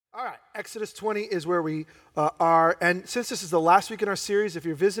All right, Exodus 20 is where we are. And since this is the last week in our series, if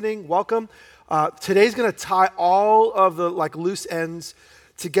you're visiting, welcome. Today's going to tie all of the loose ends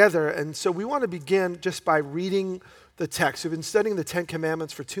together. And so we want to begin just by reading the text. We've been studying the Ten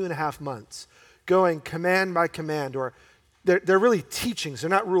Commandments for 2.5 months, going command by command, or they're really teachings.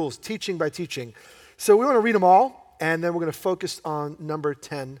 They're not rules, teaching by teaching. So we want to read them all, and then we're going to focus on number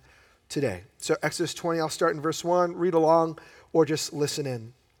 10 today. So Exodus 20, I'll start in verse 1, read along, or just listen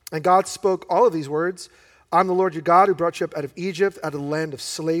in. And God spoke all of these words. I'm the Lord your God who brought you up out of Egypt, out of the land of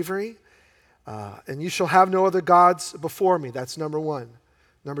slavery. And you shall have no other gods before me. That's number 1.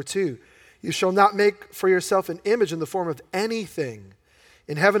 Number 2, you shall not make for yourself an image in the form of anything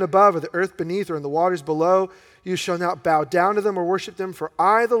in heaven above or the earth beneath or in the waters below. You shall not bow down to them or worship them, for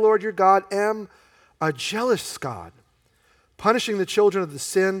I, the Lord your God, am a jealous God, punishing the children of the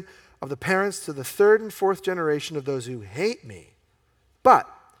sin of the parents to the 3rd and 4th generation of those who hate me, but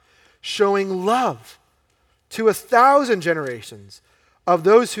showing love to 1,000 generations of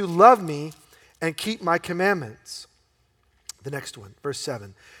those who love me and keep my commandments. The next one, verse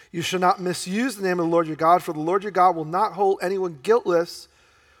 7. You shall not misuse the name of the Lord your God, for the Lord your God will not hold anyone guiltless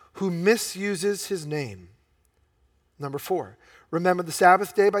who misuses his name. Number 4. Remember the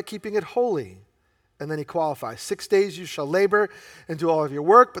Sabbath day by keeping it holy. And then he qualifies. 6 days you shall labor and do all of your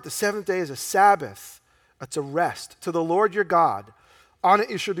work, but the 7th day is a Sabbath. It's a rest to the Lord your God. On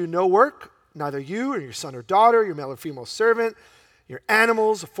it you shall do no work, neither you or your son or daughter, your male or female servant, your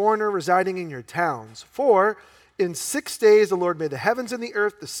animals, a foreigner residing in your towns. For in 6 days the Lord made the heavens and the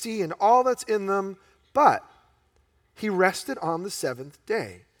earth, the sea, and all that's in them, but he rested on the 7th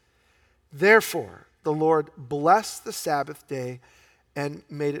day. Therefore, the Lord blessed the Sabbath day and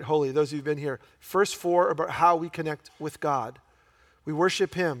made it holy. Those who've been here, first 4 about how we connect with God. We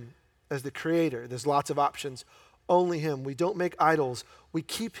worship him as the creator. There's lots of options. Only him. We don't make idols. We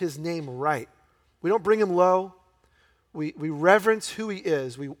keep his name right. We don't bring him low. We reverence who he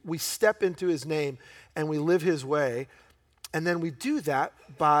is. We step into his name and we live his way. And then we do that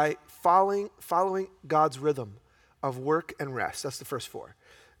by following God's rhythm of work and rest. That's the first 4.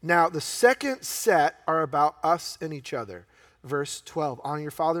 Now, the second set are about us and each other. Verse 12, honor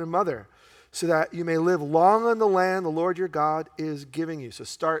your father and mother so that you may live long on the land the Lord your God is giving you. So it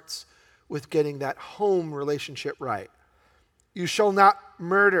starts with getting that home relationship right. You shall not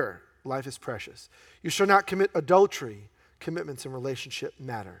murder. Life is precious. You shall not commit adultery. Commitments and relationship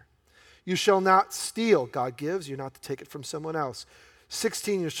matter. You shall not steal. God gives. You're not to take it from someone else.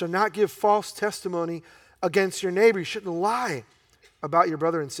 16, you shall not give false testimony against your neighbor. You shouldn't lie about your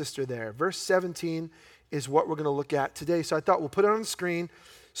brother and sister there. Verse 17 is what we're going to look at today. So I thought we'll put it on the screen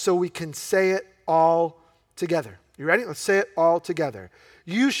so we can say it all together. You ready? Let's say it all together.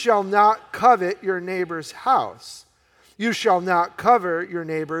 You shall not covet your neighbor's house. You shall not covet your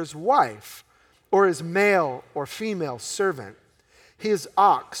neighbor's wife, or his male or female servant, his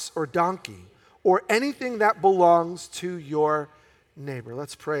ox or donkey, or anything that belongs to your neighbor.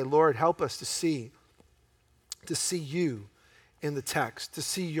 Let's pray. Lord, help us to see you in the text, to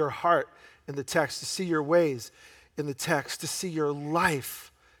see your heart in the text, to see your ways in the text, to see your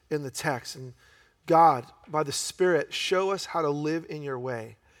life in the text. And God, by the Spirit, show us how to live in your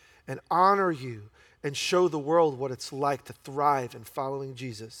way and honor you and show the world what it's like to thrive in following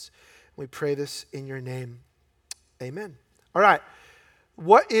Jesus. We pray this in your name. Amen. All right.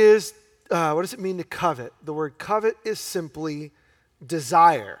 What does it mean to covet? The word covet is simply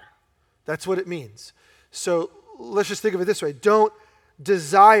desire. That's what it means. So let's just think of it this way. Don't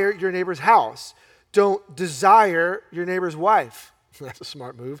desire your neighbor's house. Don't desire your neighbor's wife. That's a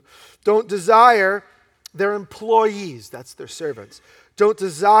smart move. Don't desire their employees. That's their servants. Don't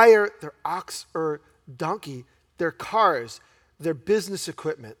desire their ox or donkey, their cars, their business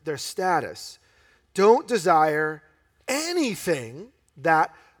equipment, their status. Don't desire anything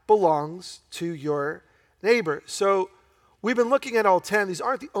that belongs to your neighbor. So we've been looking at all 10. These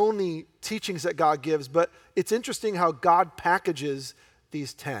aren't the only teachings that God gives, but it's interesting how God packages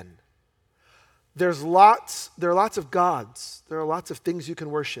these 10. There are lots of gods. There are lots of things you can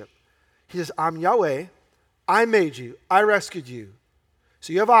worship. He says, I'm Yahweh. I made you. I rescued you.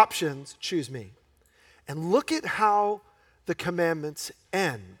 So you have options. Choose me. And look at how the commandments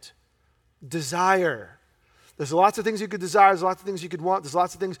end. Desire. There's lots of things you could desire. There's lots of things you could want. There's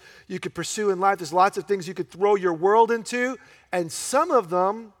lots of things you could pursue in life. There's lots of things you could throw your world into. And some of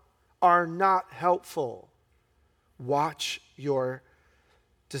them are not helpful. Watch your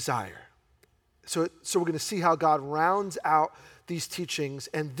desire. So we're going to see how God rounds out these teachings,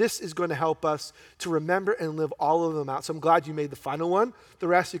 and this is going to help us to remember and live all of them out. So I'm glad you made the final one. The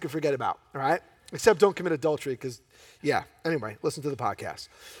rest you can forget about, all right? Except don't commit adultery because, anyway, listen to the podcast.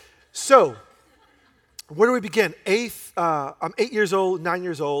 So, where do we begin? I'm 8 years old, 9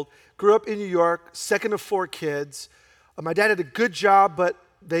 years old, grew up in New York, second of 4 kids. My dad had a good job, but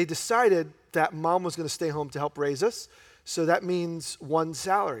they decided that mom was going to stay home to help raise us. So that means one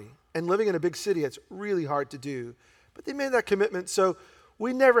salary. And living in a big city, it's really hard to do. But they made that commitment, so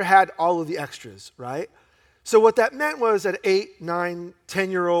we never had all of the extras, right? So what that meant was at 8, 9,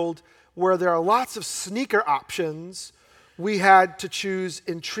 10-year-old, where there are lots of sneaker options, we had to choose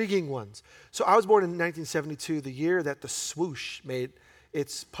intriguing ones. So I was born in 1972, the year that the swoosh made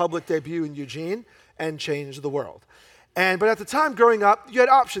its public debut in Eugene and changed the world. But at the time growing up, you had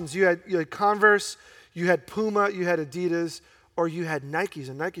options. You had Converse, you had Puma, you had Adidas, or you had Nikes.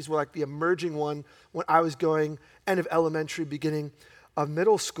 And Nikes were like the emerging one when I was going end of elementary, beginning of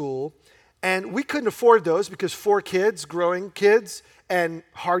middle school. And we couldn't afford those because 4 kids, growing kids, and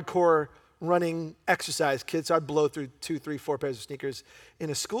hardcore running exercise kids. So I'd blow through 2, 3, 4 pairs of sneakers in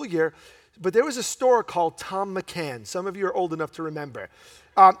a school year. But there was a store called Thom McAn. Some of you are old enough to remember.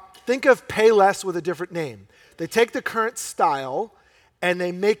 Think of Payless with a different name. They take the current style and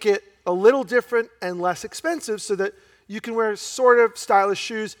they make it a little different and less expensive so that you can wear sort of stylish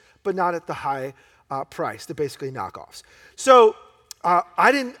shoes, but not at the high price. They're basically knockoffs. So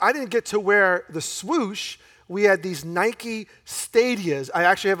I didn't get to wear the swoosh. We had these Nike Stadias. I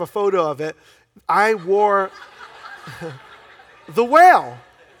actually have a photo of it. I wore the whale.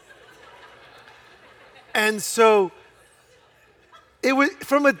 And so it was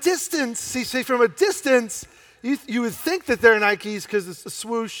from a distance, you would think that they're Nikes because it's a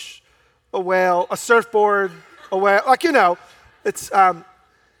swoosh, a whale, a surfboard, a whale, it's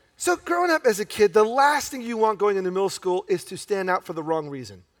so growing up as a kid, the last thing you want going into middle school is to stand out for the wrong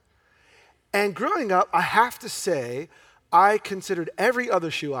reason. And growing up, I have to say, I considered every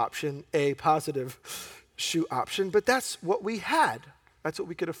other shoe option a positive shoe option, but that's what we had. That's what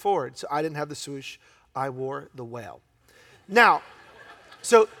we could afford. So I didn't have the swoosh, I wore the whale. Now,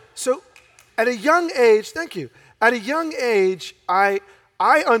 so at a young age, thank you. At a young age, I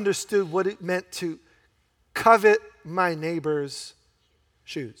understood what it meant to covet my neighbor's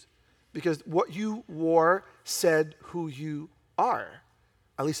shoes. Because what you wore said who you are.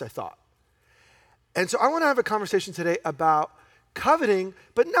 At least I thought. And so I want to have a conversation today about coveting,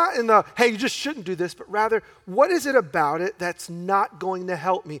 but not in the, hey, you just shouldn't do this, but rather, what is it about it that's not going to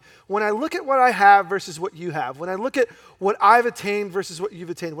help me? When I look at what I have versus what you have, when I look at what I've attained versus what you've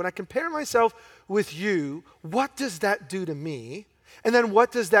attained, when I compare myself with you, what does that do to me? And then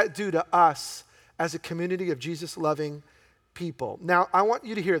what does that do to us as a community of Jesus-loving people? Now, I want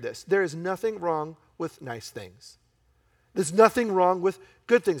you to hear this. There is nothing wrong with nice things. There's nothing wrong with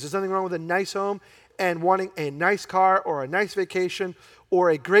good things. There's nothing wrong with a nice home and wanting a nice car or a nice vacation or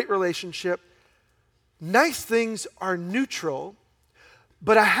a great relationship. Nice things are neutral,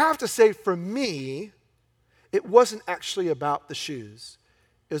 but I have to say for me, it wasn't actually about the shoes.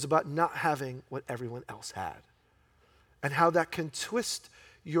 It was about not having what everyone else had and how that can twist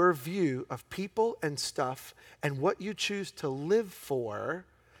your view of people and stuff and what you choose to live for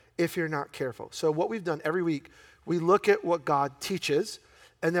if you're not careful. So what we've done every week, we look at what God teaches,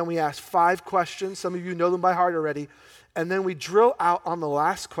 and then we ask 5 questions. Some of you know them by heart already. And then we drill out on the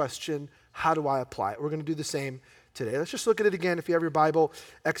last question, how do I apply it? We're going to do the same today. Let's just look at it again if you have your Bible.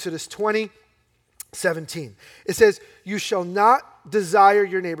 Exodus 20:17. It says, you shall not desire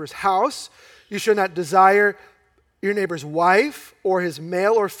your neighbor's house. You shall not desire your neighbor's wife or his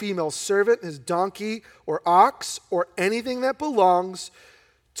male or female servant, his donkey or ox, or anything that belongs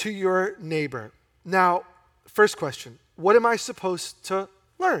to your neighbor. Now, first question, what am I supposed to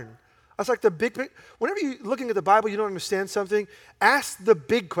learn? That's like the big, whenever you're looking at the Bible, you don't understand something, ask the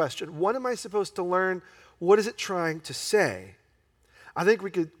big question. What am I supposed to learn? What is it trying to say? I think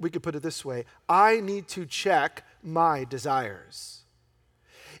we could put it this way. I need to check my desires.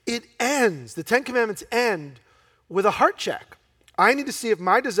 The 10 Commandments end with a heart check. I need to see if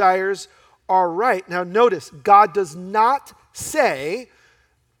my desires are right. Now notice, God does not say,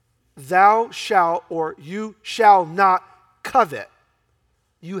 thou shalt or you shall not covet.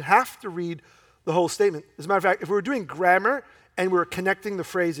 You have to read the whole statement. As a matter of fact, if we were doing grammar and we were connecting the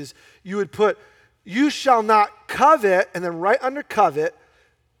phrases, you would put, you shall not covet, and then right under covet,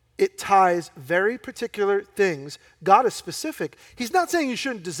 it ties very particular things. God is specific. He's not saying you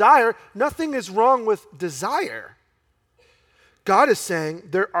shouldn't desire. Nothing is wrong with desire. God is saying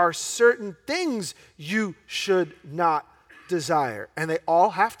there are certain things you should not desire, and they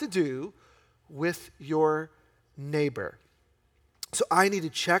all have to do with your neighbor. So I need to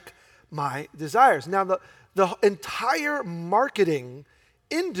check my desires. Now, the entire marketing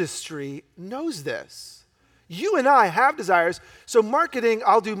industry knows this. You and I have desires. So marketing,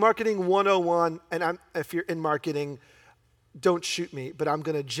 I'll do marketing 101, and if you're in marketing, don't shoot me, but I'm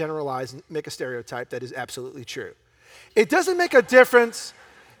going to generalize and make a stereotype that is absolutely true. It doesn't make a difference.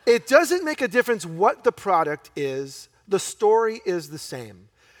 It doesn't make a difference what the product is. The story is the same.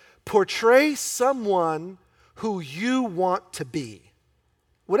 Portray someone who you want to be,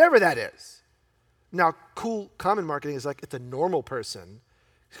 whatever that is. Now, cool common marketing is like it's a normal person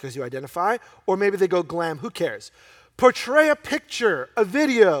because you identify, or maybe they go glam, who cares? Portray a picture, a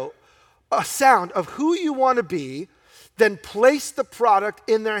video, a sound of who you want to be, then place the product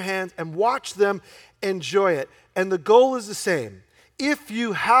in their hands and watch them enjoy it. And the goal is the same. If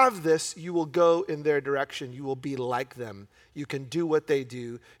you have this, you will go in their direction. You will be like them. You can do what they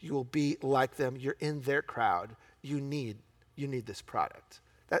do. You will be like them. You're in their crowd. You need this product.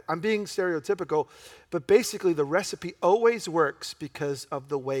 I'm being stereotypical, but basically the recipe always works because of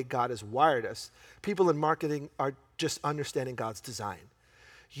the way God has wired us. People in marketing are just understanding God's design.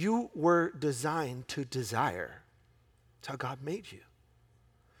 You were designed to desire. That's how God made you.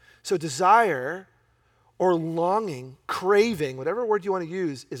 So desire or longing, craving, whatever word you want to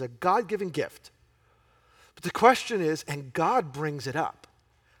use, is a God-given gift. But the question is, and God brings it up,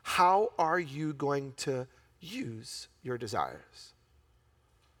 how are you going to use your desires?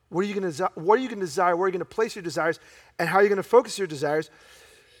 What are you going to desire? Where are you going to place your desires? And how are you going to focus your desires?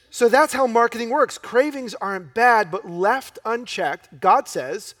 So that's how marketing works. Cravings aren't bad, but left unchecked, God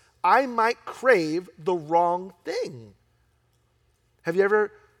says, I might crave the wrong thing. Have you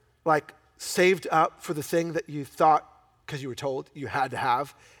ever, saved up for the thing that you thought, because you were told you had to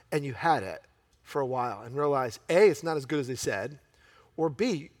have, and you had it for a while and realized, A, it's not as good as they said, or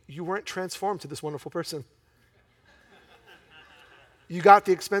B, you weren't transformed to this wonderful person. You got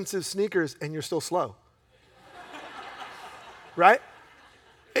the expensive sneakers and you're still slow. Right?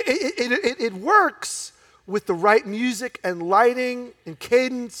 It works with the right music and lighting and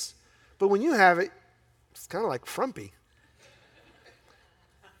cadence, but when you have it, it's kind of like frumpy.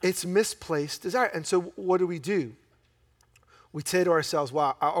 It's misplaced desire. And so what do? We say to ourselves,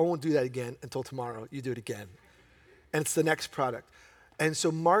 wow, I won't do that again until tomorrow. You do it again. And it's the next product. And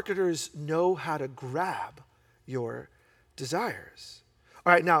so marketers know how to grab your desires.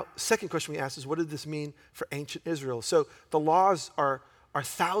 All right, now, second question we asked is, what did this mean for ancient Israel? So the laws are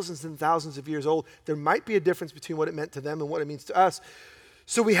thousands and thousands of years old. There might be a difference between what it meant to them and what it means to us.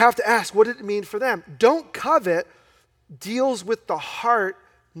 So we have to ask, what did it mean for them? Don't covet deals with the heart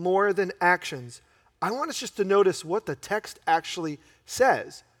more than actions. I want us just to notice what the text actually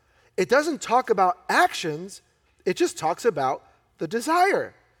says. It doesn't talk about actions, it just talks about the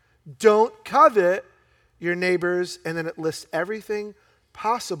desire. Don't covet your neighbors, and then it lists everything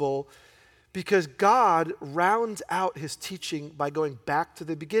possible because God rounds out his teaching by going back to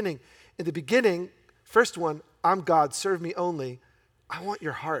the beginning. In the beginning, first one, I'm God, serve me only. I want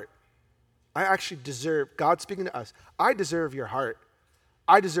your heart. I actually deserve, God speaking to us, I deserve your heart.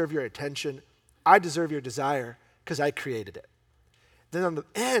 I deserve your attention. I deserve your desire because I created it. Then on the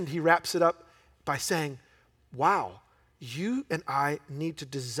end, he wraps it up by saying, wow, you and I need to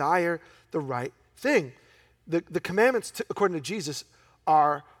desire the right thing. The commandments, according to Jesus,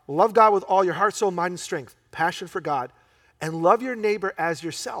 are love God with all your heart, soul, mind, and strength, passion for God, and love your neighbor as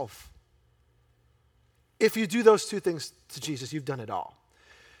yourself. If you do those two things to Jesus, you've done it all.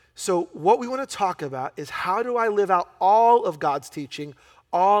 So what we want to talk about is how do I live out all of God's teaching,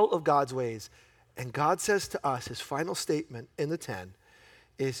 all of God's ways? And God says to us, his final statement in the 10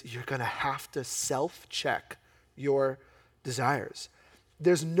 is you're going to have to self-check your desires.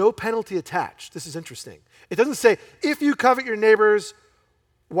 There's no penalty attached. This is interesting. It doesn't say, if you covet your neighbor's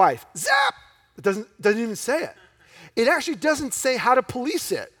wife, zap! It doesn't even say it. It actually doesn't say how to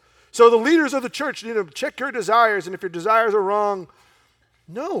police it. So the leaders of the church need to check your desires, and if your desires are wrong,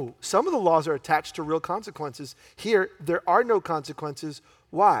 no, some of the laws are attached to real consequences. Here, there are no consequences.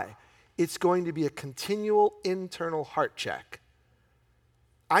 Why? It's going to be a continual internal heart check.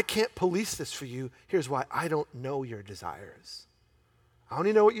 I can't police this for you. Here's why. I don't know your desires. I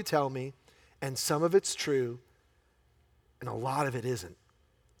only know what you tell me, and some of it's true, and a lot of it isn't.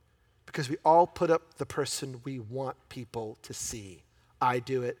 Because we all put up the person we want people to see. I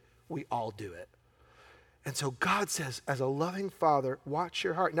do it. We all do it. And so God says, as a loving father, watch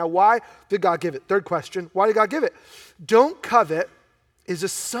your heart. Now, why did God give it? Third question, why did God give it? Don't covet is a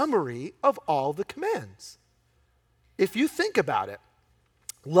summary of all the commands. If you think about it,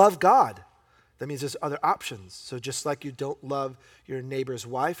 love God. That means there's other options. So just like you don't love your neighbor's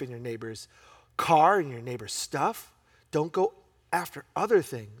wife and your neighbor's car and your neighbor's stuff, don't go after other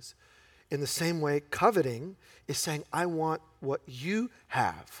things. In the same way, coveting is saying, I want what you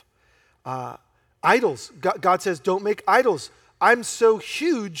have. Idols. God says, don't make idols. I'm so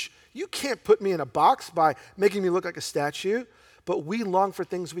huge, you can't put me in a box by making me look like a statue. But we long for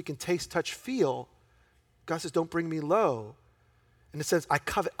things we can taste, touch, feel. God says, don't bring me low. In a sense, I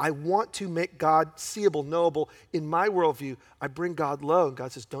covet. I want to make God seeable, knowable. In my worldview, I bring God low. And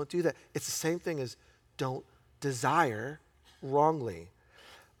God says, don't do that. It's the same thing as don't desire wrongly.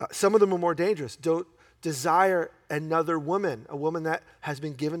 Some of them are more dangerous. Don't desire another woman, a woman that has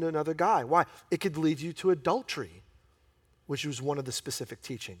been given to another guy. Why? It could lead you to adultery, which was one of the specific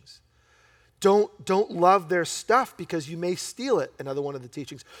teachings. Don't love their stuff because you may steal it, another one of the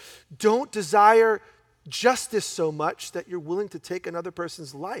teachings. Don't desire justice so much that you're willing to take another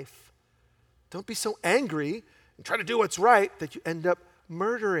person's life. Don't be so angry and try to do what's right that you end up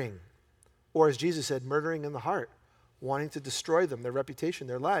murdering. Or as Jesus said, murdering in the heart, wanting to destroy them, their reputation,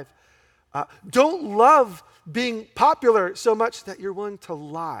 their life. Don't love being popular so much that you're willing to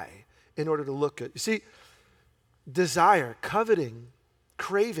lie in order to look good. You see, desire, coveting,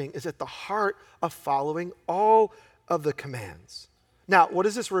 craving is at the heart of following all of the commands. Now, what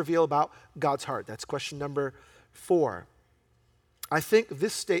does this reveal about God's heart? That's question number 4. I think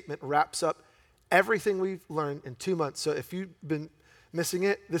this statement wraps up everything we've learned in 2 months. So if you've been missing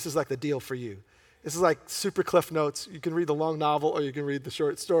it, this is like the deal for you. This is like super cliff notes. You can read the long novel or you can read the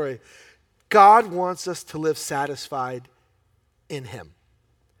short story. God wants us to live satisfied in him.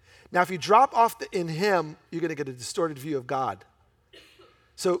 Now, if you drop off the in him, you're going to get a distorted view of God.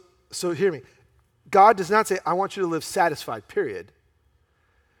 So hear me. God does not say, I want you to live satisfied, period.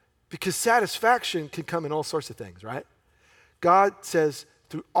 Because satisfaction can come in all sorts of things, right? God says,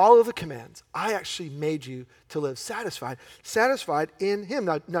 through all of the commands, I actually made you to live satisfied in him.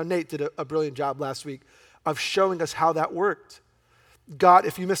 Now Nate did a brilliant job last week of showing us how that worked. God,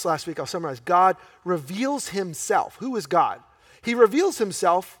 if you missed last week, I'll summarize. God reveals himself. Who is God? He reveals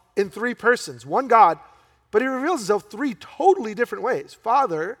himself in 3 persons. One God, but he reveals himself 3 totally different ways.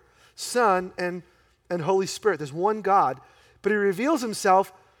 Father, Son, and Holy Spirit. There's one God, but he reveals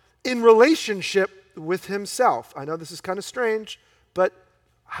himself in relationship with himself. I know this is kind of strange, but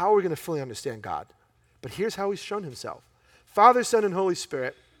how are we going to fully understand God? But here's how he's shown himself. Father, Son, and Holy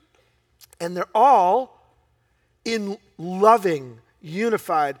Spirit, and they're all in loving,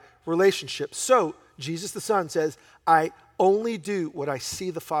 unified relationship. So Jesus the Son says, I only do what I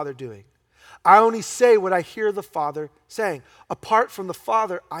see the Father doing. I only say what I hear the Father saying. Apart from the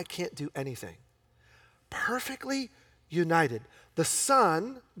Father, I can't do anything. Perfectly united. The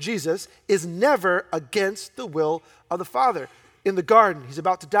Son, Jesus, is never against the will of the Father. In the garden, he's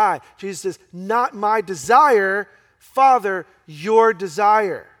about to die. Jesus says, not my desire, Father, your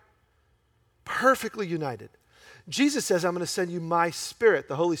desire. Perfectly united. Jesus says, I'm going to send you my Spirit,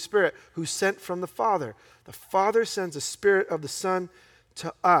 the Holy Spirit, who's sent from the Father. The Father sends the Spirit of the Son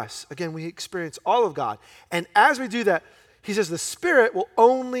to us. Again, we experience all of God. And as we do that, he says, the Spirit will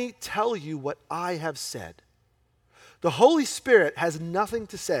only tell you what I have said. The Holy Spirit has nothing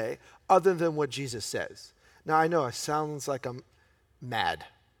to say other than what Jesus says. Now, I know it sounds like I'm mad.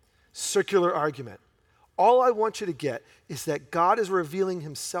 Circular argument. All I want you to get is that God is revealing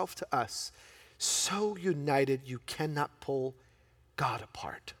himself to us so united you cannot pull God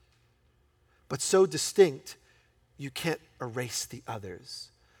apart, but so distinct you can't erase the others.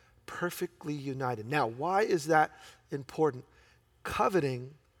 Perfectly united. Now, why is that important?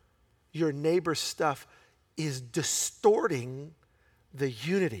 Coveting your neighbor's stuff is distorting the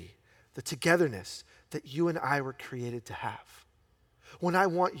unity, the togetherness that you and I were created to have. When I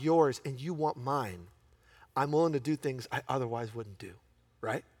want yours and you want mine, I'm willing to do things I otherwise wouldn't do,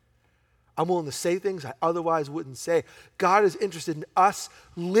 right? I'm willing to say things I otherwise wouldn't say. God is interested in us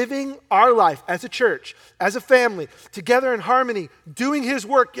living our life as a church, as a family, together in harmony, doing his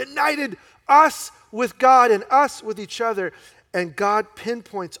work, united, us with God and us with each other. And God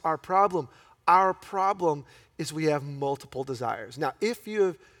pinpoints our problem. Our problem is we have multiple desires. Now, if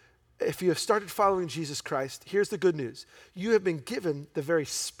you have started following Jesus Christ, here's the good news. You have been given the very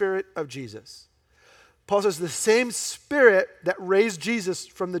Spirit of Jesus. Paul says the same Spirit that raised Jesus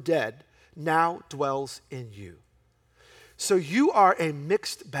from the dead now dwells in you. So you are a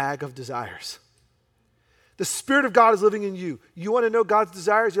mixed bag of desires. The Spirit of God is living in you. You want to know God's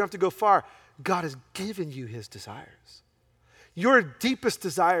desires? You don't have to go far. God has given you his desires. Your deepest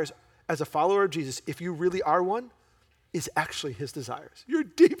desires as a follower of Jesus, if you really are one, is actually his desires. Your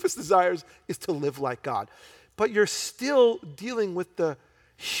deepest desires is to live like God. But you're still dealing with the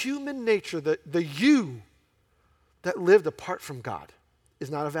human nature, the you that lived apart from God is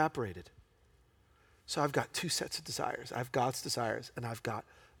not evaporated. So I've got 2 sets of desires. I have God's desires and I've got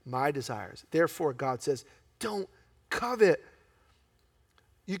my desires. Therefore, God says, don't covet.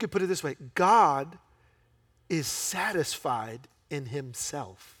 You could put it this way: God is satisfied in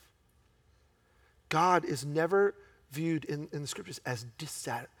himself. God is never viewed in the scriptures as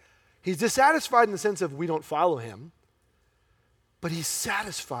dissatisfied. He's dissatisfied in the sense of we don't follow him, but he's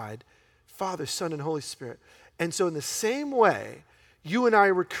satisfied, Father, Son, and Holy Spirit. And so in the same way, you and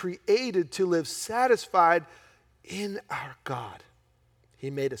I were created to live satisfied in our God. He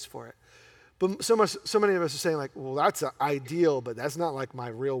made us for it. But so many of us are saying like, well, that's an ideal, but that's not like my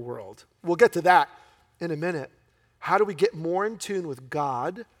real world. We'll get to that in a minute. How do we get more in tune with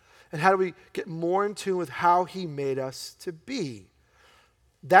God? And how do we get more in tune with how he made us to be?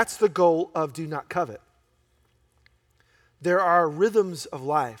 That's the goal of Do Not Covet. There are rhythms of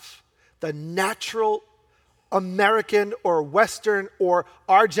life. The natural American or Western or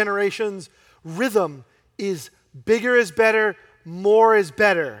our generation's rhythm is bigger is better, more is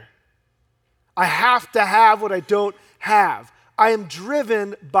better. I have to have what I don't have. I am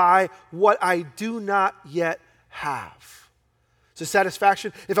driven by what I do not yet have. So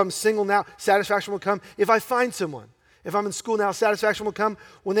satisfaction, if I'm single now, satisfaction will come if I find someone. If I'm in school now, satisfaction will come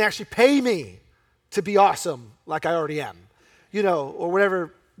when they actually pay me to be awesome like I already am. Or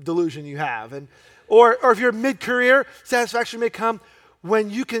whatever delusion you have. Or if you're mid-career, satisfaction may come when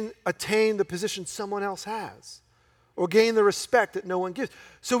you can attain the position someone else has or gain the respect that no one gives.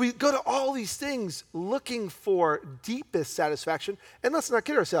 So we go to all these things looking for deepest satisfaction, and let's not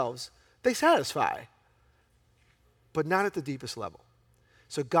kid ourselves, they satisfy, but not at the deepest level.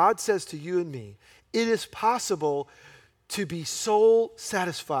 So God says to you and me, it is possible to be soul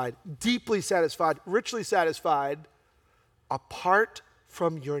satisfied, deeply satisfied, richly satisfied, apart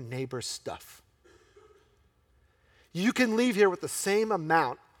from your neighbor's stuff. You can leave here with the same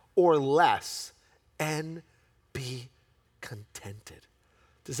amount or less and be contented.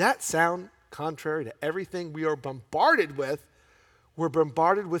 Does that sound contrary to everything we are bombarded with? We're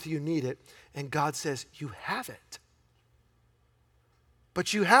bombarded with you need it, and God says you have it.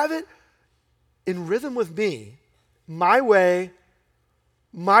 But you have it in rhythm with me, my way,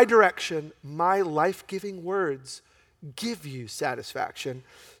 my direction, my life-giving words give you satisfaction.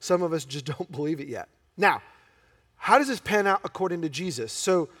 Some of us just don't believe it yet. Now, how does this pan out according to Jesus?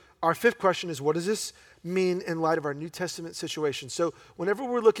 So our fifth question is, what does this mean in light of our New Testament situation? So whenever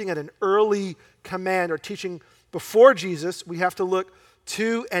we're looking at an early command or teaching before Jesus, we have to look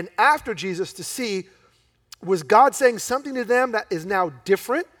to and after Jesus to see, was God saying something to them that is now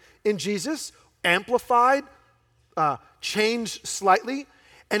different in Jesus, amplified, changed slightly?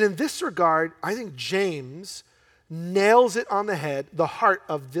 And in this regard, I think James nails it on the head, the heart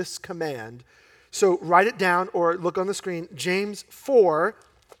of this command. So write it down or look on the screen. James 4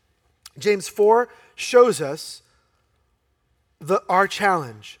 shows us our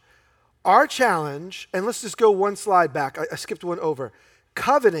challenge. Our challenge, and let's just go one slide back. I skipped one over.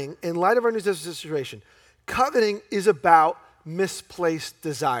 Coveting, in light of our New Testament situation, coveting is about misplaced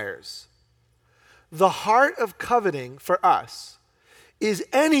desires. The heart of coveting for us is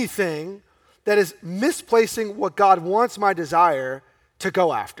anything that is misplacing what God wants my desire to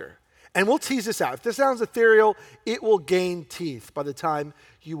go after. And we'll tease this out. If this sounds ethereal, it will gain teeth by the time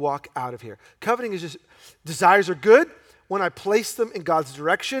you walk out of here. Coveting is just, desires are good. When I place them in God's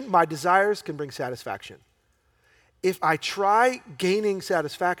direction, my desires can bring satisfaction. If I try gaining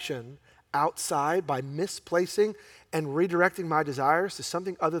satisfaction outside by misplacing and redirecting my desires to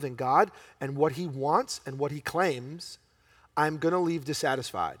something other than God and what he wants and what he claims, I'm going to leave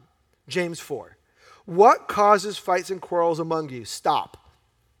dissatisfied. James 4. What causes fights and quarrels among you? Stop.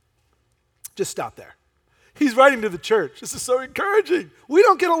 Just stop there. He's writing to the church. This is so encouraging. We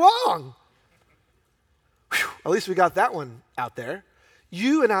don't get along. Whew, at least we got that one out there.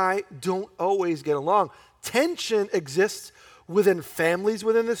 You and I don't always get along. Tension exists within families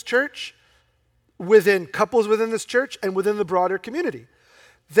within this church, within couples within this church, and within the broader community.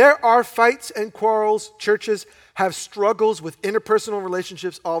 There are fights and quarrels. Churches have struggles with interpersonal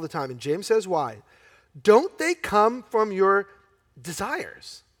relationships all the time. And James says why? Don't they come from your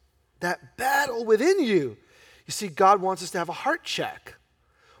desires? That battle within you. You see, God wants us to have a heart check.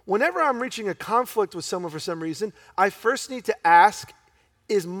 Whenever I'm reaching a conflict with someone for some reason, I first need to ask,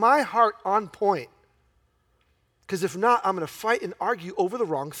 is my heart on point? Because if not, I'm going to fight and argue over the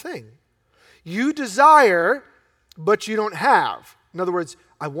wrong thing. You desire, but you don't have. In other words,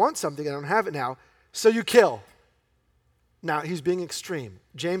 I want something, I don't have it now, so you kill. Now, he's being extreme.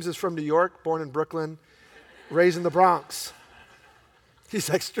 James is from New York, born in Brooklyn, raised in the Bronx. He's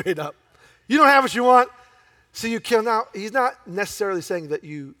like straight up. You don't have what you want, so you kill. Now, he's not necessarily saying that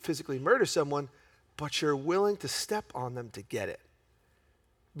you physically murder someone, but you're willing to step on them to get it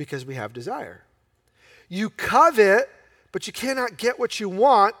because we have desire. You covet but you cannot get what you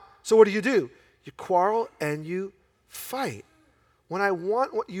want, so what do? You quarrel and you fight. When I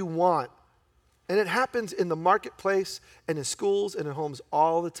want what you want, and it happens in the marketplace and in schools and in homes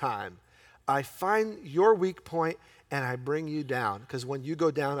all the time, I find your weak point and I bring you down, because when you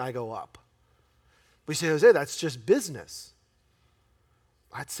go down, I go up. We say, Jose, that's just business.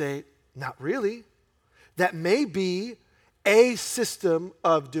 I'd say, not really. That may be a system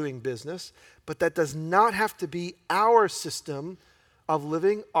of doing business, but that does not have to be our system of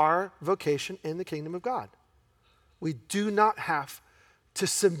living our vocation in the kingdom of God. We do not have to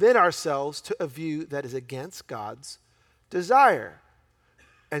submit ourselves to a view that is against God's desire.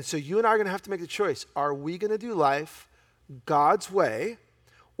 And so you and I are going to have to make the choice. Are we going to do life God's way,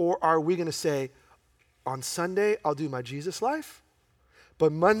 or are we going to say, on Sunday, I'll do my Jesus life,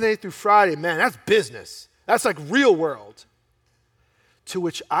 but Monday through Friday, man, that's business. That's like real world. To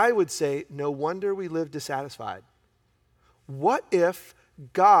which I would say, no wonder we live dissatisfied. What if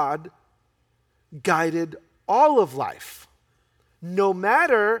God guided all of life, no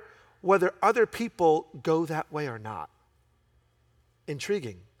matter whether other people go that way or not?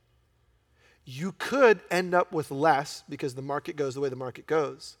 Intriguing. You could end up with less because the market goes the way the market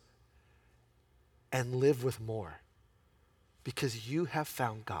goes, and live with more because you have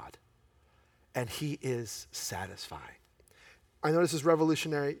found God and he is satisfying. I know this is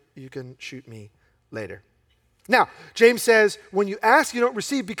revolutionary. You can shoot me later. Now, James says, when you ask, you don't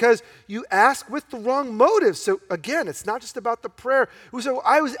receive because you ask with the wrong motives. So again, it's not just about the prayer. So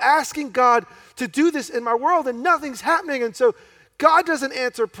I was asking God to do this in my world and nothing's happening. And so God doesn't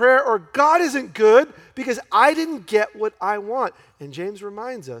answer prayer, or God isn't good because I didn't get what I want. And James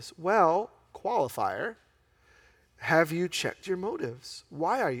reminds us, well, qualifier, have you checked your motives?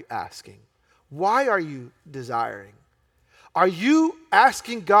 Why are you asking? Why are you desiring? Are you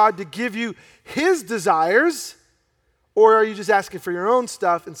asking God to give you his desires, or are you just asking for your own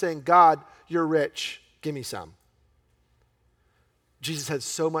stuff and saying, God, you're rich, give me some? Jesus had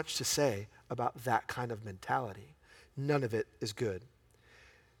so much to say about that kind of mentality. None of it is good.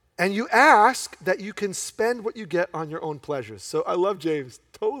 And you ask that you can spend what you get on your own pleasures. So I love James,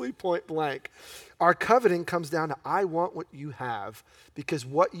 totally point blank. Our coveting comes down to, I want what you have because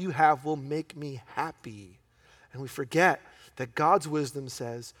what you have will make me happy. And we forget that God's wisdom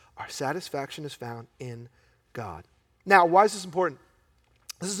says our satisfaction is found in God. Now, why is this important?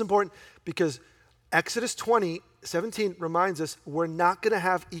 This is important because Exodus 20:17 reminds us we're not going to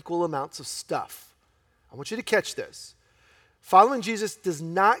have equal amounts of stuff. I want you to catch this. Following Jesus does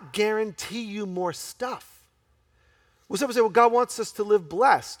not guarantee you more stuff. Well, some would say, well, God wants us to live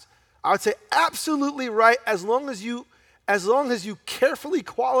blessed. I would say absolutely right, as long as you carefully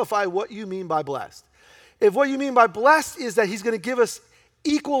qualify what you mean by blessed. If what you mean by blessed is that he's going to give us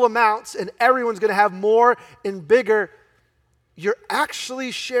equal amounts and everyone's going to have more and bigger, you're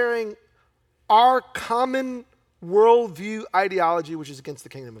actually sharing our common worldview ideology, which is against the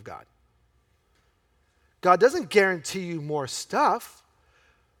kingdom of God. God doesn't guarantee you more stuff.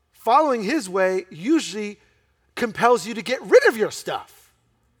 Following his way usually compels you to get rid of your stuff.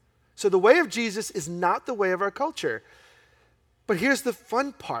 So the way of Jesus is not the way of our culture. But here's the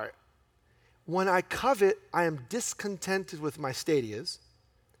fun part. When I covet, I am discontented with my stadias.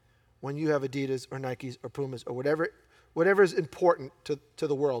 When you have Adidas or Nikes or Pumas or whatever is important to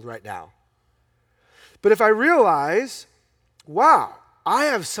the world right now. But if I realize, wow, I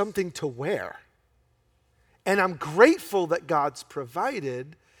have something to wear, and I'm grateful that God's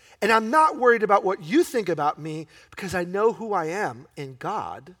provided, and I'm not worried about what you think about me because I know who I am in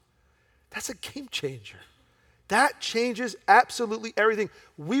God, that's a game changer. That changes absolutely everything.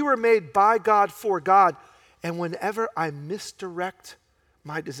 We were made by God for God, and whenever I misdirect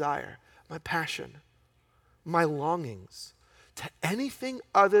my desire, my passion, my longings to anything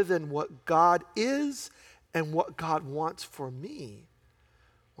other than what God is and what God wants for me,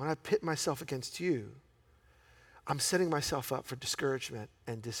 when I pit myself against you, I'm setting myself up for discouragement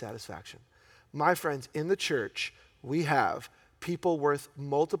and dissatisfaction. My friends, in the church, we have people worth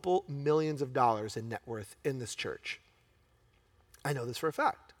multiple millions of dollars in net worth in this church. I know this for a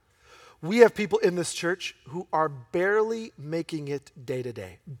fact. We have people in this church who are barely making it day to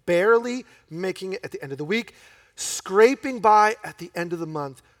day, barely making it at the end of the week, scraping by at the end of the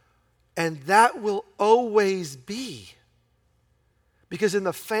month, and that will always be. Because in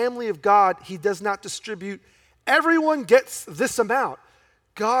the family of God, he does not distribute, everyone gets this amount.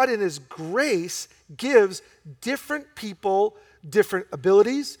 God in his grace gives different people different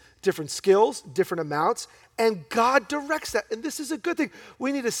abilities, different skills, different amounts, and God directs that. And this is a good thing.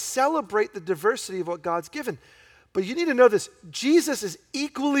 We need to celebrate the diversity of what God's given. But you need to know this. Jesus is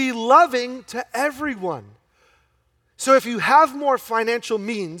equally loving to everyone. So if you have more financial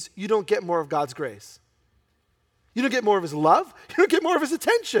means, you don't get more of God's grace. You don't get more of his love. You don't get more of his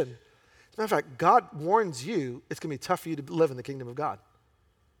attention. As a matter of fact, God warns you it's going to be tough for you to live in the kingdom of God.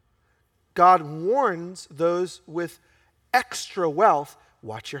 God warns those with extra wealth,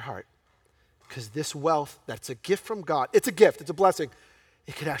 watch your heart. Because this wealth, that's a gift from God. It's a gift. It's a blessing.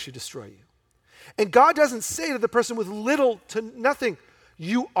 It could actually destroy you. And God doesn't say to the person with little to nothing,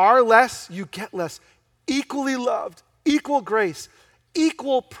 you are less, you get less. Equally loved, equal grace,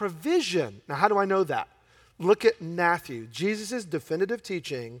 equal provision. Now, how do I know that? Look at Matthew. Jesus' definitive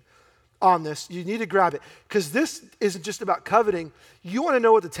teaching on this. You need to grab it. Because this isn't just about coveting. You want to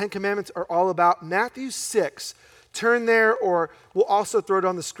know what the Ten Commandments are all about. Matthew 6. Turn there, or we'll also throw it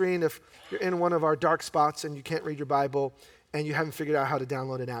on the screen if you're in one of our dark spots and you can't read your Bible and you haven't figured out how to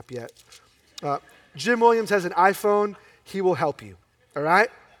download an app yet. Jim Williams has an iPhone. He will help you, all right?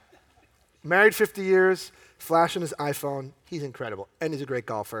 Married 50 years, flashing his iPhone. He's incredible, and he's a great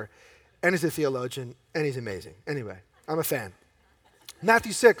golfer, and he's a theologian, and he's amazing. Anyway, I'm a fan.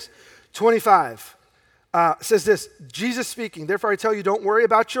 Matthew 6:25 says this, Jesus speaking, therefore I tell you, don't worry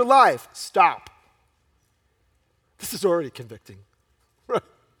about your life. Stop. This is already convicting. Right?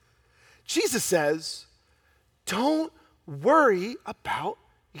 Jesus says, don't worry about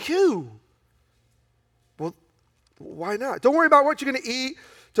you. Well, why not? Don't worry about what you're going to eat.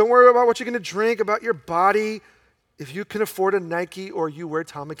 Don't worry about what you're going to drink, about your body. If you can afford a Nike or you wear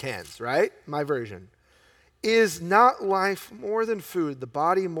Tom McCann's, right? My version. Is not life more than food, the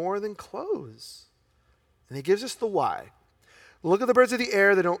body more than clothes? And he gives us the why. Look at the birds of the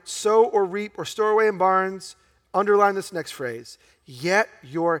air. They don't sow or reap or store away in barns. Underline this next phrase. Yet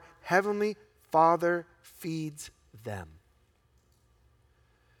your heavenly Father feeds them.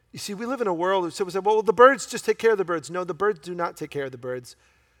 You see, we live in a world where people say, well, the birds just take care of the birds. No, the birds do not take care of the birds.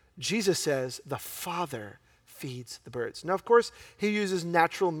 Jesus says the Father feeds the birds. Now, of course, he uses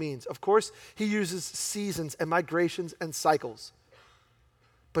natural means. Of course, he uses seasons and migrations and cycles.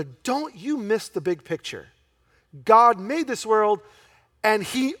 But don't you miss the big picture. God made this world, and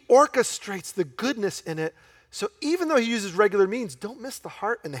he orchestrates the goodness in it. So even though he uses regular means, don't miss the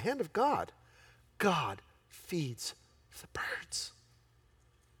heart and the hand of God. God feeds the birds.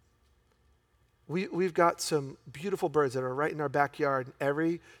 We've got some beautiful birds that are right in our backyard. And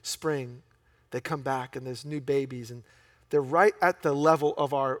every spring, they come back, and there's new babies, and they're right at the level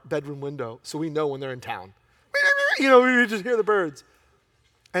of our bedroom window, so we know when they're in town. You know, we just hear the birds.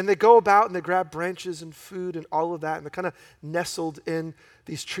 And they go about, and they grab branches and food and all of that, and they're kind of nestled in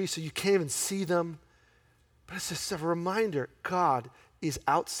these trees, so you can't even see them. But it's just a reminder, God is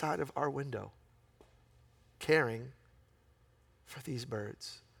outside of our window, caring for these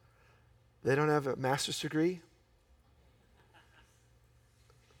birds. They don't have a master's degree,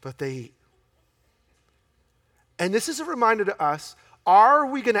 but they eat. And this is a reminder to us, are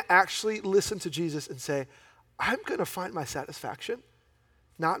we going to actually listen to Jesus and say, I'm going to find my satisfaction,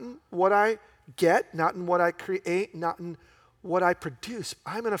 not in what I get, not in what I create, not in what I produce.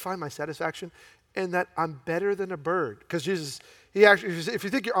 I'm going to find my satisfaction in that I'm better than a bird. Because Jesus, he actually, if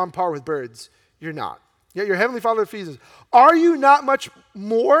you think you're on par with birds, you're not. Yet your heavenly Father feeds us. Are you not much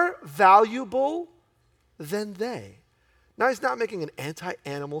more valuable than they? Now, he's not making an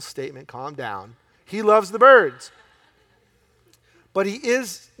anti-animal statement. Calm down. He loves the birds. But he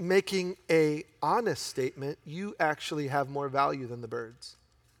is making an honest statement. You actually have more value than the birds.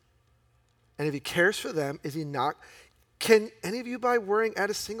 And if he cares for them, is he not? Can any of you, by worrying, add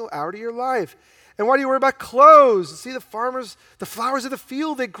a single hour to your life? And why do you worry about clothes? See the farmers, the flowers of the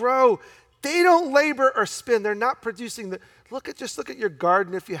field, they grow. They don't labor or spin. They're not producing just look at your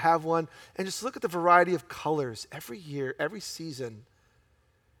garden if you have one, and just look at the variety of colors every year, every season.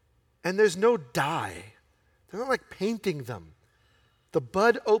 And there's no dye. They're not like painting them. The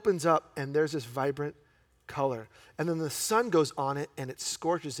bud opens up, and there's this vibrant color. And then the sun goes on it, and it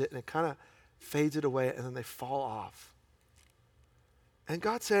scorches it, and it kind of fades it away, and then they fall off. And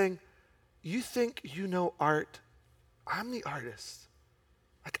God's saying, you think you know art? I'm the artist.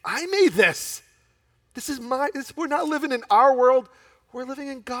 Like, I made this. We're not living in our world. We're living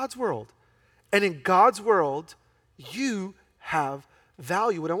in God's world. And in God's world, you have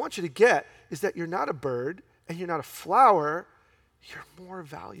value. What I want you to get is that you're not a bird and you're not a flower. You're more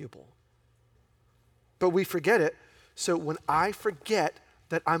valuable. But we forget it. So when I forget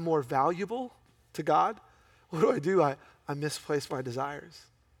that I'm more valuable to God, what do? I misplace my desires.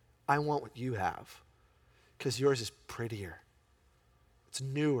 I want what you have because yours is prettier. It's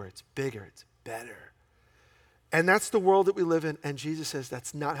newer, it's bigger, it's better. And that's the world that we live in. And Jesus says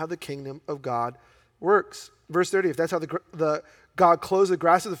that's not how the kingdom of God works. Verse 30, if that's how the God clothes the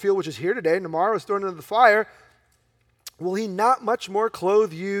grass of the field, which is here today, and tomorrow is thrown into the fire, will he not much more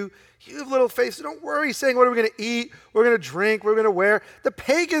clothe you? You have little faith. So don't worry, saying, what are we going to eat? We're going to drink. We're going to wear. The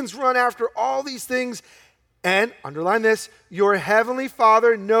pagans run after all these things. And, underline this, your heavenly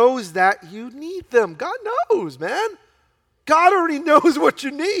Father knows that you need them. God knows, man. God already knows what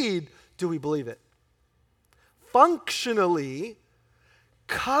you need. Do we believe it? Functionally,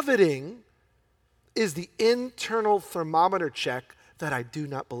 coveting is the internal thermometer check that I do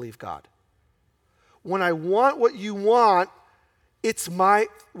not believe God. When I want what you want, it's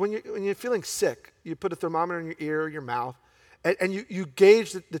when you're feeling sick, you put a thermometer in your ear or your mouth, and you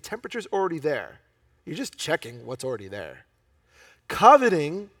gauge that the temperature's already there. You're just checking what's already there.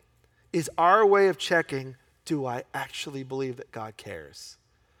 Coveting is our way of checking, do I actually believe that God cares?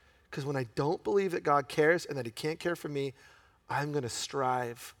 Because when I don't believe that God cares and that he can't care for me, I'm going to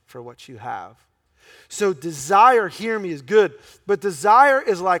strive for what you have. So desire, hear me, is good, but desire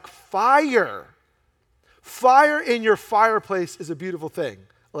is like fire. Fire in your fireplace is a beautiful thing,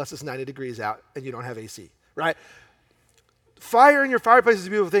 unless it's 90 degrees out and you don't have AC, right? Fire in your fireplace is a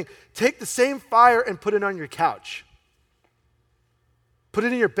beautiful thing. Take the same fire and put it on your couch. Put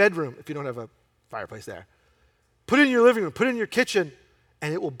it in your bedroom if you don't have a fireplace there. Put it in your living room, put it in your kitchen,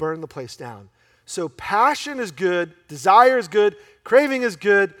 and it will burn the place down. So passion is good, desire is good, craving is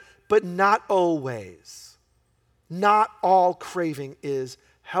good, but not always. Not all craving is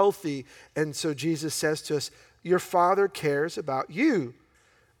healthy. And so Jesus says to us, your Father cares about you.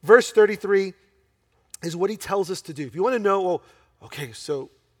 Verse 33 is what he tells us to do. If you want to know, well, okay, so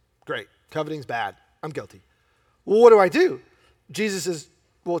great, coveting's bad, I'm guilty. Well, what do I do? Jesus says,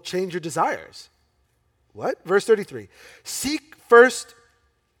 well, change your desires. What? Verse 33, seek first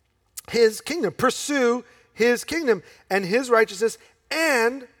his kingdom, pursue his kingdom and his righteousness,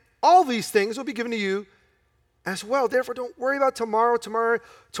 and all these things will be given to you as well. Therefore, don't worry about tomorrow. Tomorrow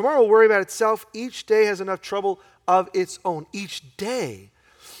will worry about itself. Each day has enough trouble of its own. Each day.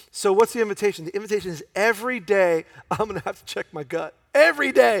 So what's the invitation? The invitation is every day I'm going to have to check my gut.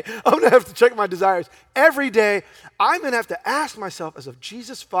 Every day I'm going to have to check my desires. Every day I'm going to have to ask myself as a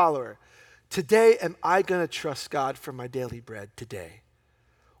Jesus follower, today am I going to trust God for my daily bread today?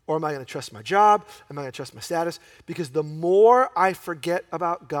 Or am I going to trust my job? Am I going to trust my status? Because the more I forget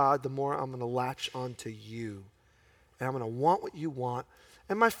about God, the more I'm going to latch onto you. And I'm going to want what you want.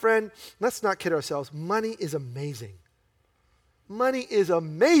 And my friend, let's not kid ourselves. Money is amazing. Money is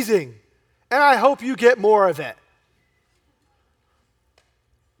amazing. And I hope you get more of it.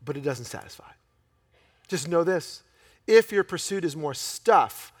 But it doesn't satisfy. Just know this. If your pursuit is more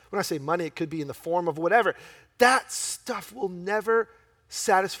stuff, when I say money, it could be in the form of whatever, that stuff will never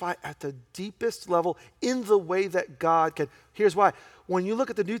satisfy at the deepest level in the way that God can. Here's why. When you look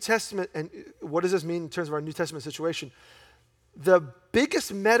at the New Testament, and what does this mean in terms of our New Testament situation? The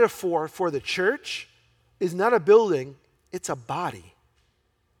biggest metaphor for the church is not a building, it's a body.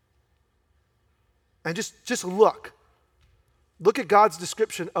 And just look. Look at God's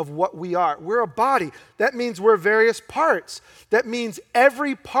description of what we are. We're a body. That means we're various parts. That means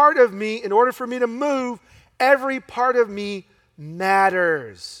every part of me, in order for me to move, every part of me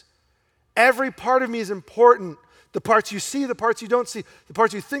matters. Every part of me is important. The parts you see, the parts you don't see, the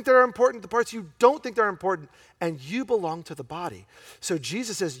parts you think that are important, the parts you don't think that are important, and you belong to the body. So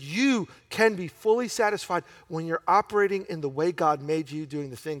Jesus says you can be fully satisfied when you're operating in the way God made you, doing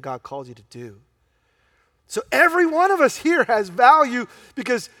the thing God called you to do. So every one of us here has value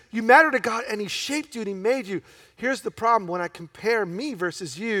because you matter to God and he shaped you and he made you. Here's the problem. When I compare me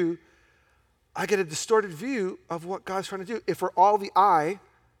versus you, I get a distorted view of what God's trying to do. If we're all the eye,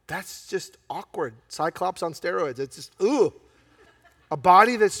 that's just awkward. Cyclops on steroids. It's just, ooh. A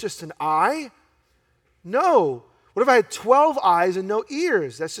body that's just an eye? No. What if I had 12 eyes and no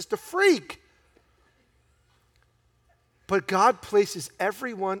ears? That's just a freak. But God places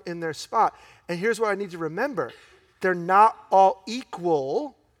everyone in their spot. And here's what I need to remember. They're not all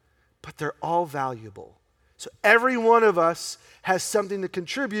equal, but they're all valuable. So every one of us has something to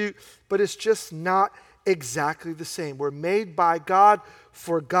contribute, but it's just not exactly the same. We're made by God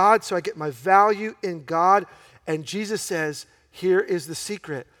for God, so I get my value in God. And Jesus says, here is the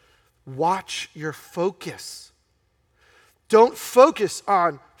secret. Watch your focus. Don't focus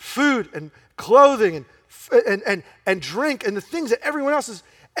on food and clothing and drink and the things that everyone else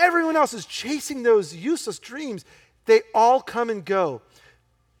is chasing those useless dreams. They all come and go.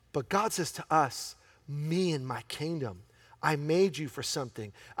 But God says to us, me and my kingdom, I made you for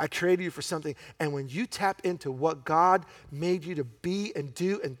something. I created you for something. And when you tap into what God made you to be and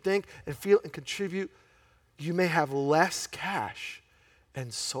do and think and feel and contribute, you may have less cash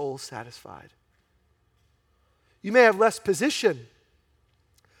and soul satisfied. You may have less position,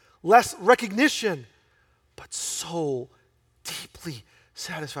 less recognition, but soul deeply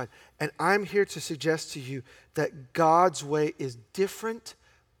satisfied. And I'm here to suggest to you that God's way is different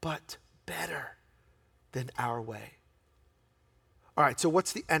but better than our way. All right, so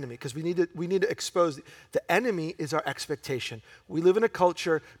what's the enemy? Because we need to expose the enemy is our expectation. We live in a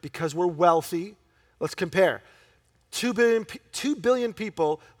culture because we're wealthy. Let's compare. 2 billion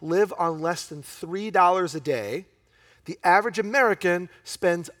people live on less than $3 a day. The average American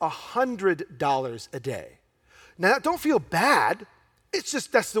spends $100 a day. Now, don't feel bad. It's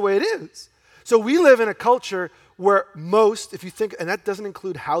just that's the way it is. So we live in a culture where most, if you think, and that doesn't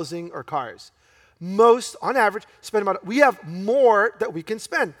include housing or cars, most, on average, we have more that we can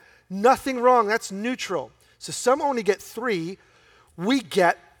spend. Nothing wrong, that's neutral. So some only get 3, we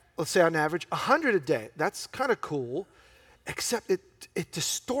get, let's say on average, 100 a day. That's kind of cool, except it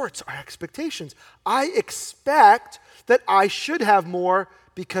distorts our expectations. I expect that I should have more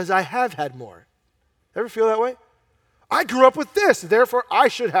because I have had more. Ever feel that way? I grew up with this, therefore I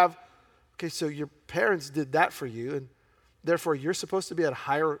should have. Okay, so your parents did that for you, and therefore you're supposed to be at a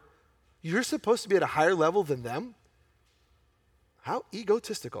higher level than them? How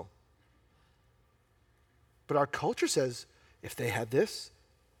egotistical. But our culture says, if they had this,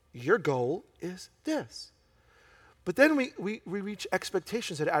 your goal is this. But then we reach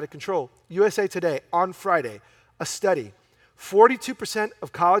expectations that are out of control. USA Today, on Friday, a study. 42%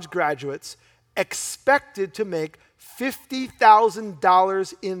 of college graduates expected to make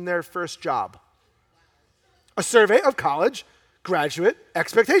 $50,000 in their first job. A survey of college graduate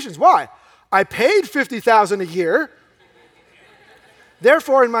expectations. Why? I paid $50,000 a year.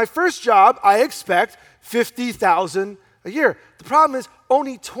 Therefore, in my first job, I expect $50,000 a year. The problem is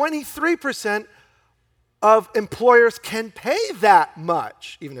only 23% of employers can pay that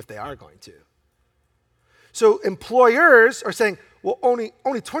much, even if they are going to. So employers are saying, well, only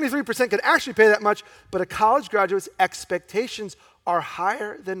 23% can actually pay that much, but a college graduate's expectations are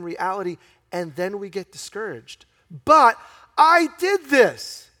higher than reality, and then we get discouraged. But I did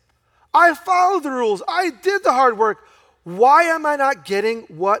this. I followed the rules. I did the hard work. Why am I not getting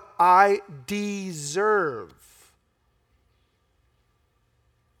what I deserve?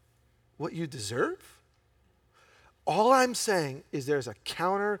 What you deserve? All I'm saying is there's a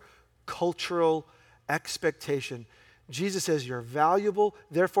counter-cultural expectation. Jesus says you're valuable,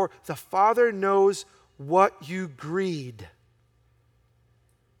 therefore the Father knows what you greed.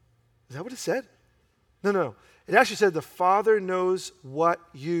 Is that what it said? No. It actually said the Father knows what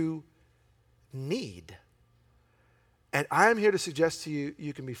you need. And I'm here to suggest to you,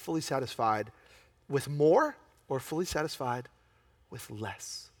 you can be fully satisfied with more or fully satisfied with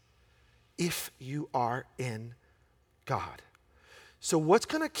less if you are in God. So what's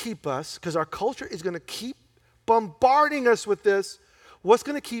going to keep us, because our culture is going to keep bombarding us with this, what's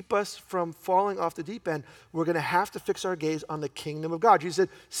going to keep us from falling off the deep end? We're going to have to fix our gaze on the kingdom of God. Jesus said,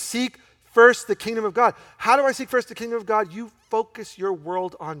 seek first the kingdom of God. How do I seek first the kingdom of God? You focus your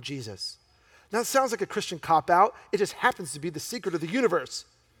world on Jesus. Now, it sounds like a Christian cop-out. It just happens to be the secret of the universe.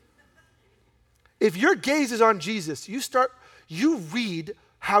 If your gaze is on Jesus, you read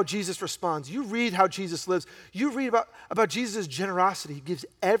how Jesus responds. You read how Jesus lives. You read about Jesus' generosity. He gives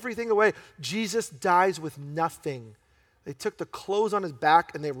everything away. Jesus dies with nothing. They took the clothes on his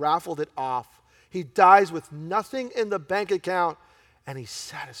back and they raffled it off. He dies with nothing in the bank account, and he's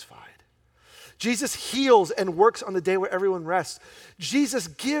satisfied. Jesus heals and works on the day where everyone rests. Jesus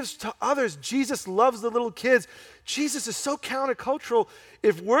gives to others. Jesus loves the little kids. Jesus is so countercultural.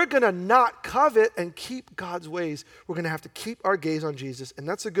 If we're going to not covet and keep God's ways, we're going to have to keep our gaze on Jesus. And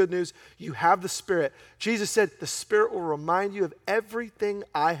that's the good news. You have the Spirit. Jesus said, the Spirit will remind you of everything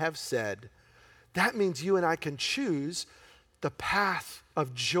I have said. That means you and I can choose the path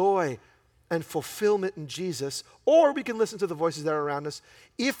of joy and fulfillment in Jesus, or we can listen to the voices that are around us.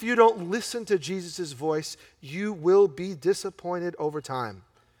 If you don't listen to Jesus' voice, you will be disappointed over time.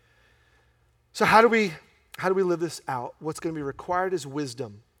 So how do we live this out? What's going to be required is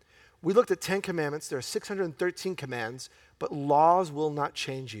wisdom. We looked at 10 commandments. There are 613 commands, but laws will not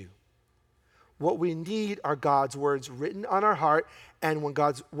change you. What we need are God's words written on our heart, and when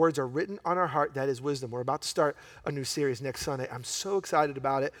God's words are written on our heart, that is wisdom. We're about to start a new series next Sunday. I'm so excited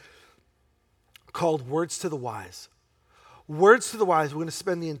about it, called Words to the Wise. Words to the Wise. We're going to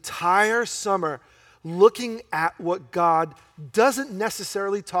spend the entire summer looking at what God doesn't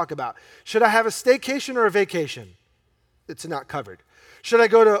necessarily talk about. Should I have a staycation or a vacation? It's not covered. Should I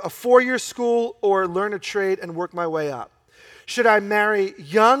go to a 4-year school or learn a trade and work my way up? Should I marry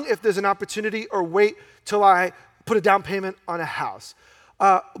young if there's an opportunity, or wait till I put a down payment on a house?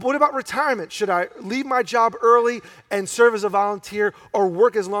 What about retirement? Should I leave my job early and serve as a volunteer or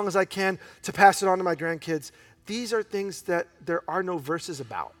work as long as I can to pass it on to my grandkids? These are things that there are no verses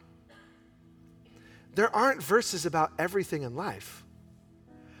about. There aren't verses about everything in life.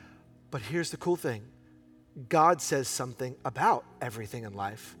 But here's the cool thing. God says something about everything in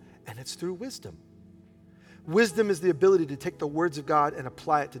life, and it's through wisdom. Wisdom is the ability to take the words of God and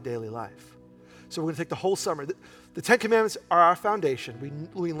apply it to daily life. So we're going to take the whole summer. The Ten Commandments are our foundation.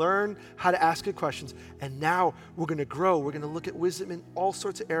 We learn how to ask good questions, and now we're going to grow. We're going to look at wisdom in all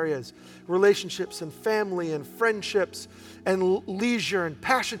sorts of areas, relationships and family and friendships and leisure and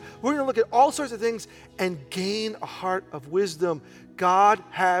passion. We're going to look at all sorts of things and gain a heart of wisdom. God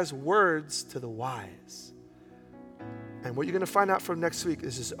has words to the wise. And what you're going to find out from next week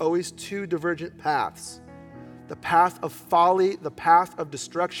is there's always two divergent paths. The path of folly, the path of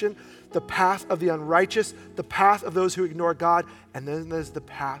destruction, the path of the unrighteous, the path of those who ignore God, and then there's the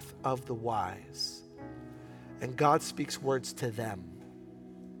path of the wise. And God speaks words to them.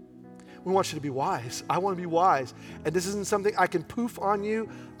 We want you to be wise. I want to be wise. And this isn't something I can poof on you.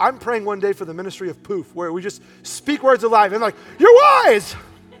 I'm praying one day for the ministry of poof, where we just speak words of life and like, you're wise!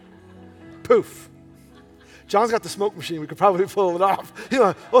 Poof. John's got the smoke machine. We could probably pull it off. You know,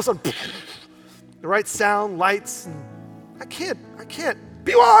 all of a sudden, the right sound, lights, and I can't.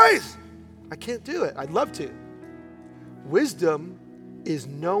 Be wise! I can't do it. I'd love to. Wisdom is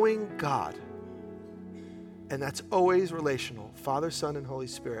knowing God. And that's always relational. Father, Son, and Holy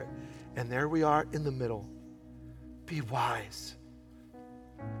Spirit. And there we are in the middle. Be wise.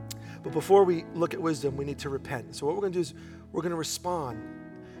 But before we look at wisdom, we need to repent. So what we're going to do is we're going to respond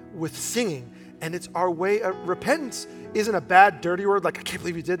with singing. And it's our way of repentance isn't a bad, dirty word like, I can't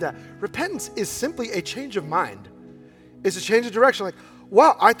believe you did that. Repentance is simply a change of mind. It's a change of direction. Like,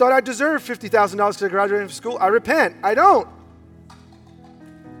 wow, I thought I deserved $50,000 because I graduated from school. I repent. I don't.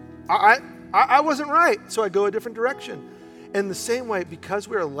 I wasn't right, so I go a different direction. In the same way, because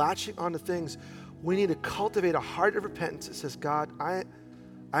we are latching onto things, we need to cultivate a heart of repentance that says, God,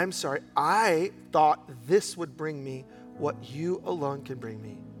 I'm sorry. I thought this would bring me what you alone can bring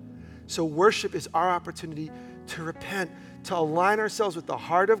me. So worship is our opportunity to repent, to align ourselves with the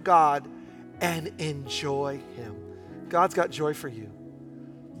heart of God and enjoy him. God's got joy for you,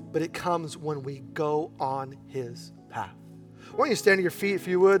 but it comes when we go on his path. I want you to stand to your feet if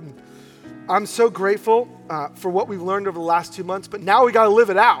you would. I'm so grateful for what we've learned over the last 2 months, but now we got to live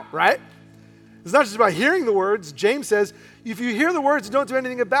it out, right? It's not just about hearing the words. James says, if you hear the words and don't do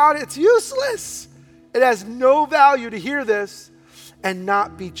anything about it, it's useless. It has no value to hear this and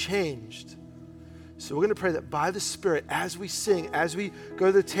not be changed. So we're going to pray that by the Spirit, as we sing, as we go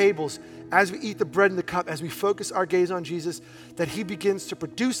to the tables, as we eat the bread and the cup, as we focus our gaze on Jesus, that he begins to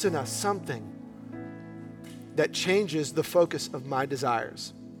produce in us something that changes the focus of my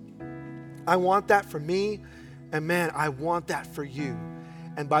desires. I want that for me, and man, I want that for you.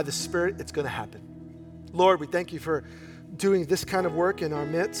 And by the Spirit, it's going to happen. Lord, we thank you for doing this kind of work in our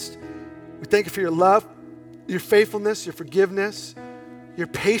midst. We thank you for your love, your faithfulness, your forgiveness, your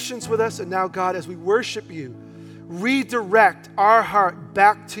patience with us. And now, God, as we worship you, redirect our heart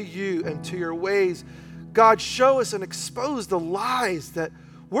back to you and to your ways. God, show us and expose the lies that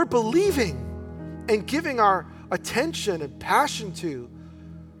we're believing and giving our attention and passion to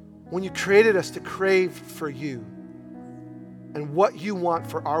when you created us to crave for you and what you want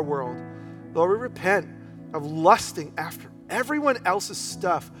for our world. Lord, we repent of lusting after everyone else's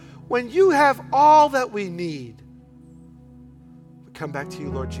stuff when you have all that we need. We come back to you,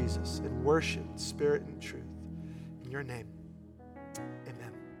 Lord Jesus, and worship in spirit and truth. In your name.